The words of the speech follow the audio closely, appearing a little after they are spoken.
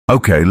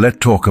Okay, let's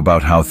talk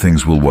about how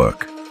things will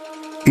work.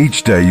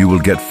 Each day you will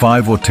get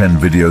 5 or 10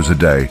 videos a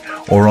day,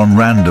 or on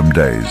random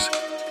days.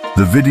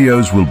 The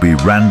videos will be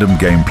random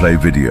gameplay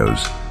videos.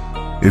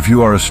 If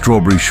you are a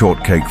Strawberry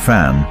Shortcake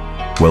fan,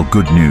 well,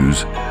 good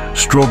news,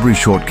 Strawberry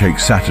Shortcake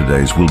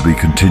Saturdays will be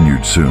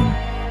continued soon.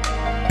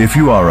 If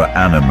you are an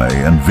anime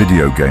and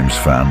video games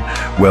fan,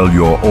 well,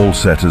 your all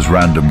set as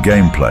random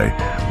gameplay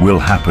will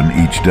happen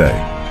each day.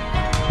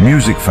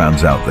 Music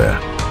fans out there,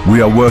 we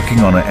are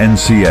working on a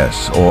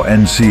NCS or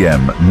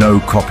NCM, no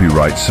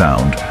copyright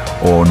sound,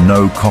 or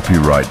no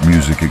copyright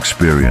music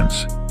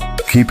experience.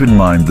 Keep in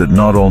mind that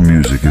not all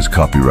music is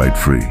copyright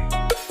free.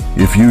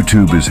 If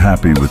YouTube is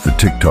happy with the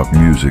TikTok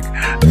music,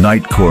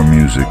 Nightcore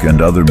music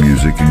and other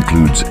music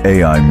includes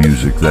AI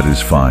music, that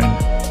is fine.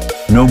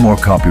 No more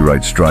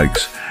copyright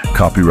strikes.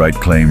 Copyright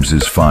claims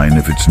is fine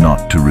if it's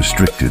not too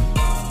restricted.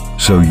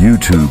 So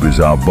YouTube is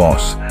our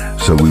boss,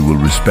 so we will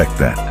respect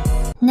that.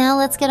 Now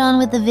let's get on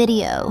with the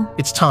video.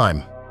 It's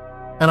time,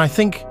 and I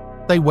think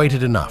they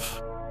waited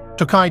enough.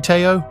 Tokai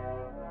Teo,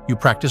 you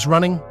practice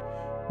running.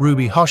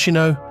 Ruby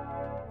Hoshino,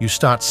 you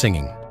start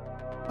singing.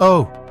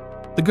 Oh,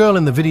 the girl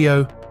in the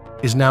video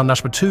is now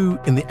number 2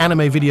 in the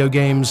anime video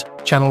games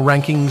channel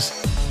rankings.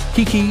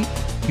 Kiki,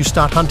 you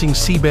start hunting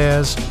sea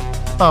bears.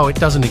 Oh, it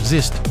doesn't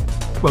exist.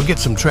 Well, get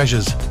some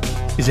treasures.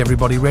 Is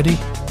everybody ready?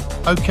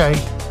 Okay.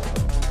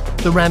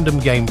 The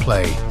random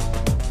gameplay.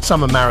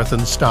 Summer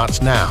Marathon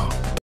starts now.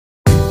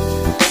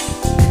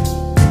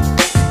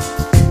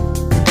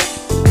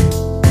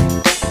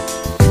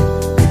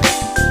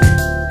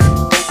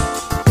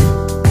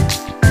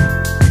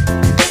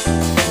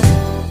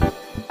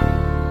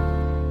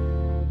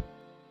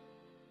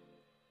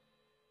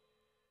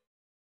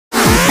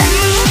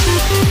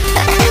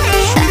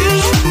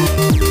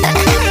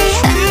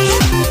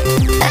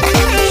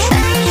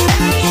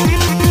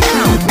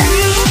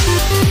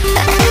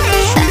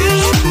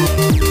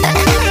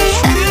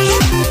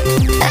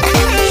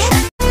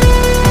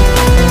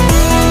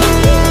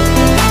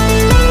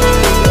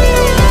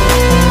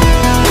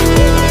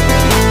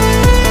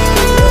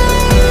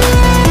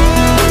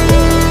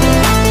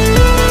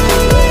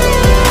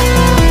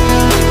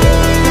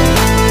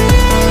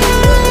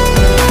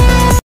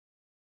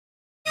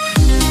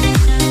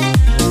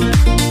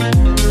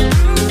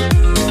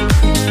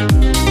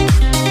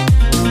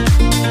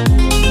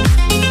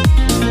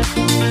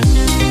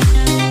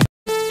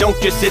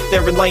 Just sit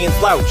there and lay and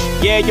slouch.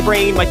 Yeah, your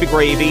brain might be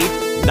gravy,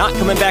 not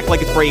coming back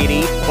like it's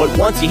Brady, but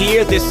once you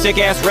hear this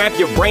sick-ass rap,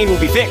 your brain will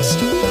be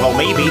fixed. Well,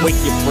 maybe. Wake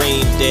your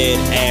brain dead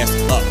ass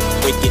up.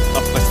 Wake it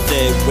up, I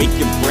said. Wake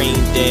your brain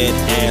dead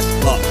ass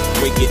up.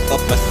 Wake it up,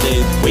 I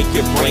said. Wake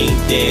your brain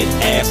dead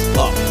ass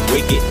up.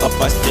 Wake it up,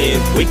 I said.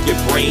 Wake your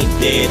brain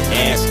dead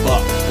ass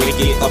up. Wake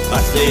it up,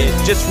 I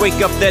said. Just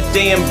wake up that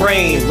damn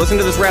brain. Listen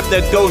to this rap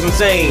that goes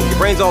insane. Your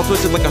brain's all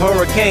twisted like a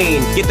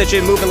hurricane. Get that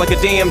shit moving like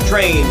a damn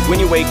train. When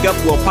you wake up,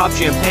 we'll pop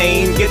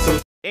champagne. Get some...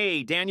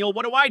 Hey, Daniel,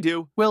 what do I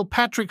do? Well,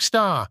 Patrick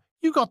Star,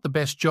 you got the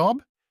best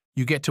job.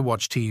 You get to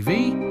watch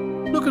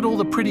TV. Look at all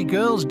the pretty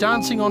girls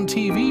dancing on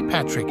TV,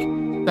 Patrick.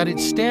 That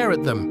it's stare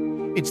at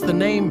them. It's the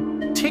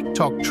name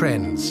TikTok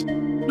trends.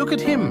 Look at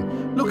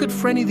him. Look at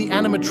Frenny the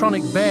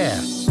animatronic bear.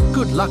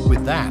 Good luck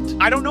with that.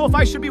 I don't know if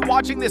I should be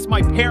watching this.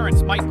 My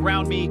parents might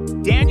ground me.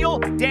 Daniel?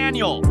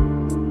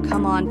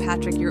 Come on,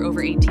 Patrick, you're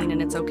over 18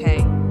 and it's okay.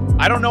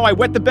 I don't know, I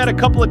wet the bed a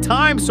couple of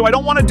times, so I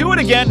don't want to do it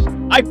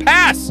again. I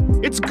pass.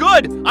 It's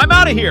good. I'm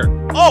out of here.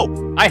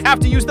 Oh, I have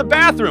to use the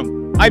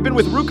bathroom. I've been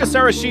with Ruka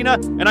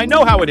Sarashina, and I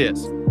know how it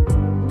is.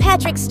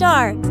 Patrick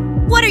Star,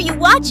 what are you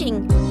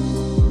watching?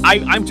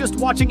 I'm just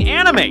watching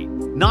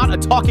anime, not a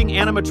talking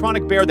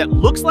animatronic bear that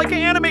looks like an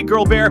anime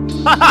girl bear.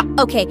 Haha.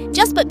 Okay,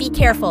 just but be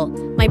careful.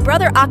 My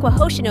brother Aqua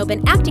Hoshino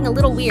been acting a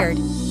little weird.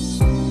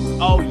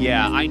 Oh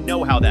yeah, I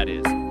know how that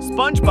is.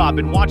 SpongeBob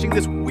been watching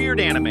this weird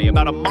anime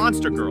about a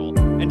monster girl,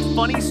 and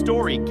funny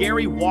story,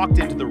 Gary walked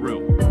into the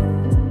room.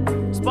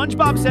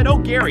 SpongeBob said, "Oh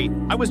Gary,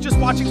 I was just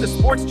watching the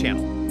sports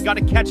channel. Got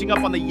it catching up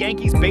on the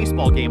Yankees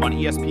baseball game on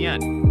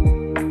ESPN."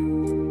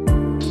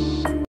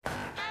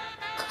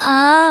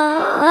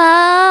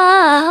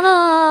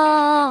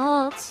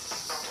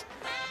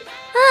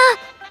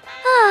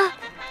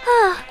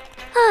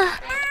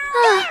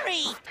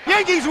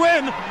 Yankees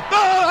win!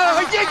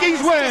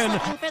 Yankees win!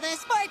 For the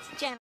sports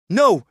channel.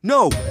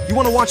 No, you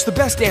want to watch the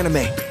best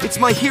anime. It's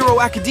My Hero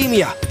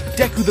Academia.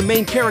 Deku the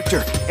main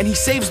character, and he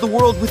saves the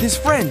world with his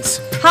friends.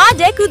 Ha,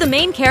 Deku the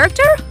main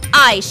character?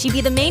 Aye, she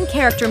be the main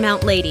character,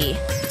 Mount Lady.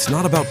 It's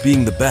not about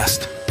being the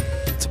best.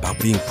 It's about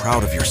being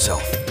proud of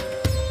yourself.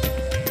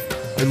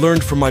 I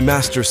learned from my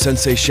master,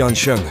 Sensei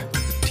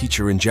Xiansheng,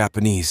 teacher in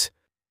Japanese.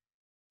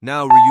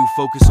 Now, Ryu,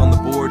 focus on the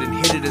board and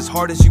hit it as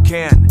hard as you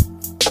can.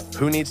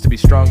 Who needs to be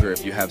stronger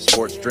if you have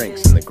sports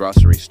drinks in the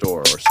grocery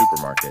store or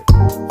supermarket?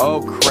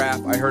 Oh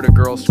crap, I heard a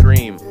girl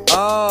scream.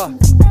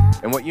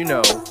 And what you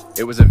know,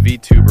 it was a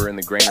VTuber in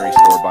the granary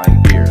store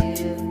buying beer.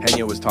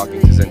 Henya was talking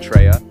to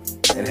Zentreya,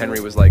 and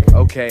Henry was like,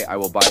 "Okay, I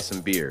will buy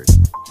some beers."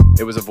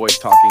 It was a voice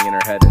talking in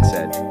her head and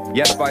said,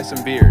 "Yes, buy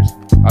some beers."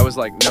 I was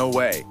like, "No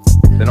way."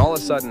 Then all of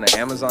a sudden, an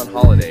Amazon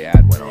holiday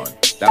ad went on.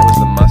 That was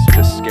the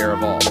must-just scare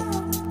of all.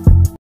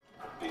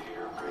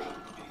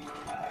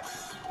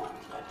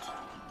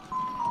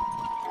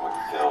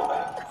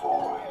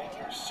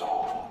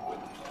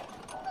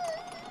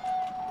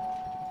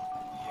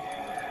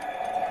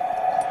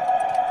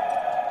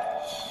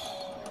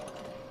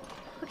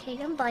 Okay,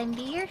 I'm buying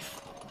beers.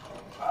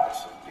 Buy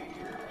some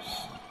beers.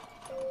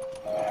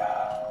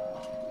 Yeah,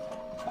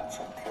 that's a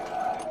good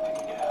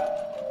idea.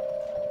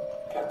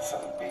 Get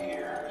some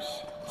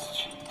beers. It's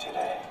cheap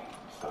today,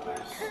 so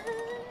there's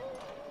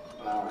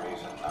no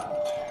reason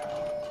not to.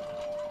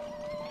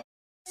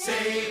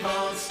 Save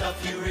on stuff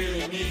you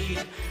really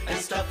need and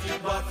stuff you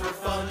bought for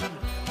fun.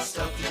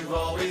 Stuff you've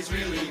always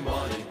really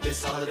wanted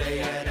this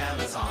holiday at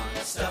Amazon.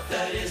 Stuff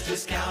that is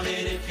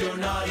discounted if you're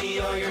naughty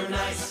or you're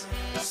nice.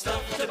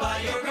 Stuff to buy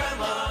your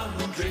grandma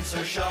who drinks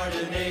her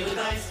Chardonnay with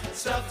ice.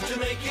 Stuff to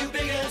make you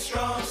big and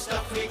strong.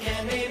 Stuff we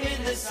can't name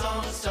in this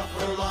song. Stuff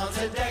for lawns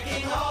and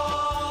decking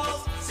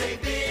halls.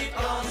 Save big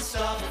on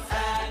stuff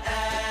at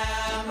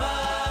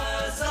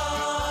Amazon.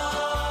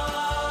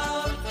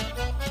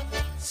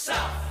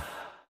 Stuff.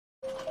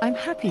 I'm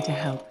happy to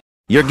help.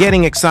 You're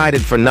getting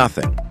excited for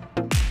nothing.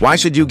 Why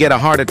should you get a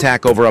heart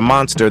attack over a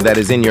monster that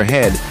is in your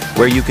head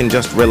where you can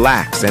just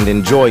relax and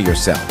enjoy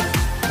yourself?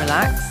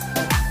 Relax?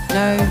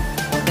 No,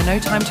 there's no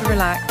time to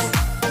relax.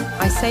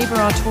 I Saber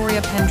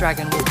Artoria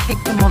Pendragon will kick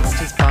the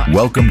monster's butt.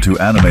 Welcome to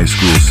Anime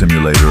School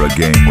Simulator, a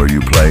game where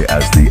you play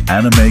as the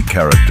anime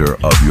character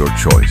of your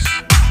choice.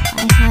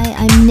 Hi,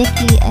 I'm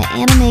Nikki, an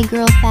anime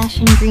girl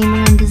fashion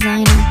dreamer and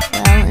designer.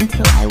 Well,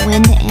 until I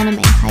went to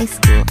anime high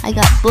school, I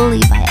got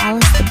bullied by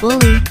Alice the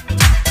Bully.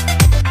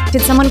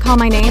 Did someone call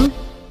my name?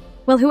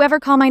 Will whoever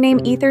call my name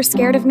either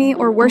scared of me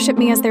or worship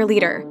me as their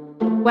leader?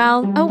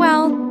 Well, oh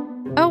well.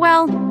 Oh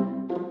well.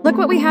 Look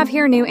what we have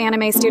here, new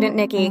anime student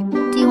Nikki.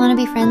 Do you want to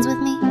be friends with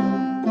me?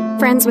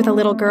 Friends with a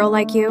little girl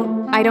like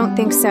you? I don't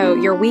think so.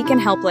 You're weak and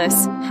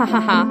helpless. Ha ha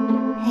ha.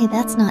 Hey,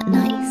 that's not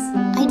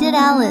nice. I did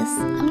Alice.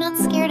 I'm not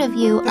scared of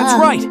you. That's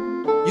right.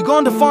 You've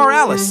gone to far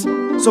Alice.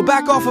 So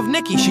back off of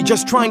Nikki. She's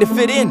just trying to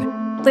fit in.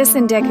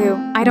 Listen,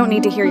 Deku, I don't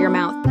need to hear your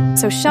mouth.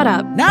 So shut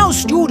up. Now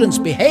students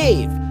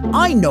behave.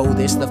 I know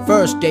this the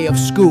first day of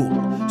school,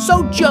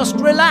 so just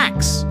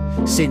relax.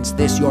 Since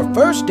this your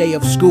first day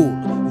of school,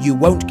 you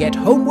won't get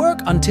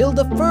homework until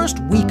the first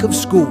week of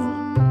school.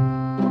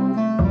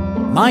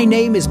 My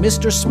name is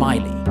Mr.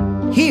 Smiley.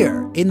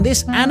 Here, in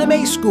this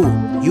anime school,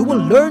 you will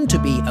learn to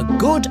be a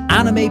good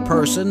anime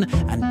person,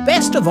 and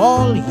best of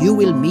all, you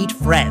will meet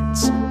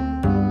friends.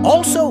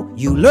 Also,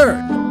 you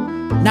learn.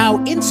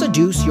 Now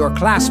introduce your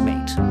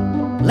classmate.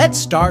 Let's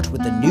start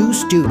with the new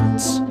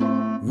students.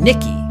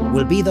 Nikki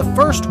will be the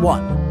first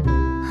one.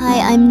 Hi,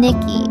 I'm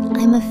Nikki.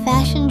 I'm a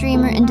fashion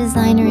dreamer and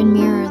designer in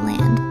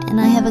Mirrorland, and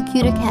I have a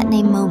cuter cat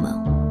named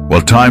Momo.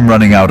 Well, time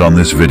running out on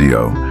this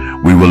video.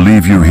 We will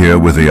leave you here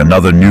with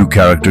another new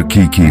character,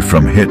 Kiki,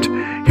 from hit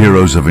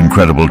Heroes of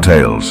Incredible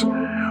Tales.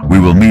 We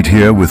will meet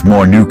here with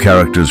more new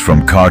characters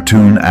from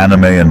cartoon,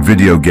 anime, and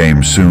video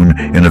games soon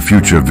in a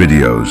future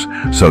videos,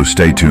 so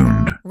stay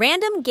tuned.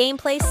 Random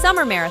Gameplay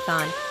Summer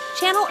Marathon.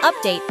 Channel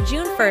update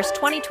June 1st,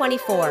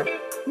 2024.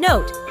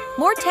 Note,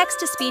 more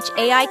text-to-speech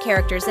AI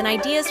characters and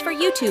ideas for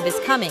YouTube is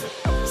coming.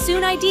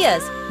 Soon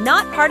ideas,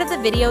 not part of the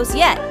videos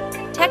yet.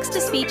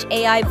 Text-to-speech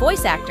AI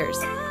voice actors.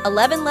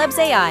 11 Lebs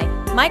AI,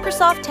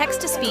 Microsoft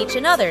Text-to-Speech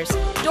and others.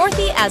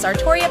 Dorothy as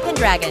Artoria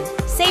Pendragon,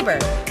 Saber.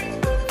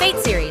 Fate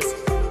series.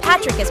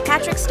 Patrick as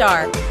Patrick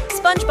Star,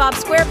 SpongeBob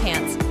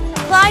SquarePants.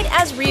 Clyde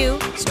as Ryu,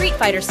 Street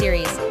Fighter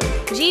series.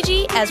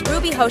 Gigi as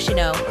Ruby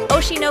Hoshino,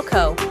 Oshi no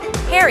Ko.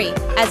 Harry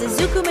as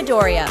Izuku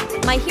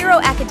Midoriya, My Hero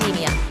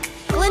Academia.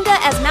 Glinda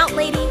as Mount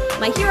Lady,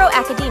 My Hero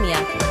Academia.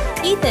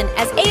 Ethan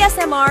as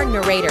ASMR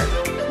Narrator.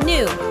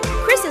 New,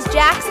 Chris as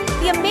Jax,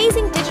 The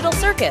Amazing Digital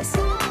Circus.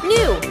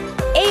 New,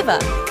 Ava,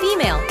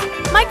 female,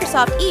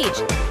 Microsoft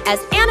Eage, as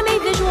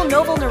Anime Visual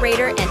Novel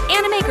Narrator and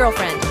Anime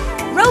Girlfriend.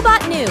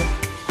 Robot New,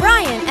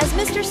 Brian as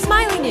Mr.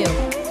 Smiley New.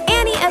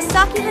 Annie as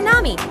Saki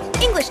Hanami,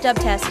 English dub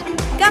test.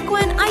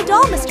 Gakuen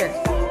iDOLM.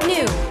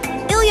 New,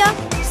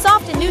 Ilya,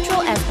 soft and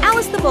neutral as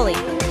Alice the Bully,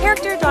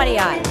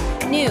 Character.AI.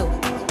 New,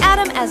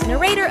 Adam as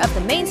narrator of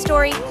the main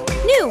story.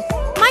 New,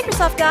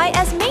 Microsoft Guy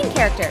as main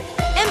character,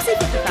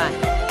 MC55.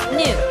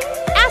 New,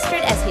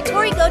 Astrid as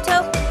Hitori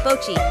Goto,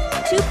 Bochi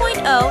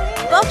 2.0,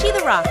 Bochi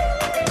the Rock.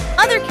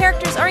 Other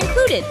characters are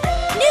included.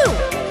 New,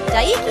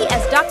 Daiki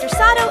as Dr.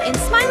 Sato in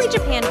Smiley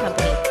Japan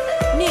Company.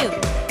 New,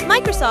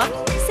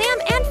 Microsoft, Sam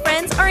and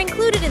friends are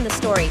included in the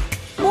story.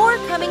 More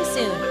coming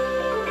soon.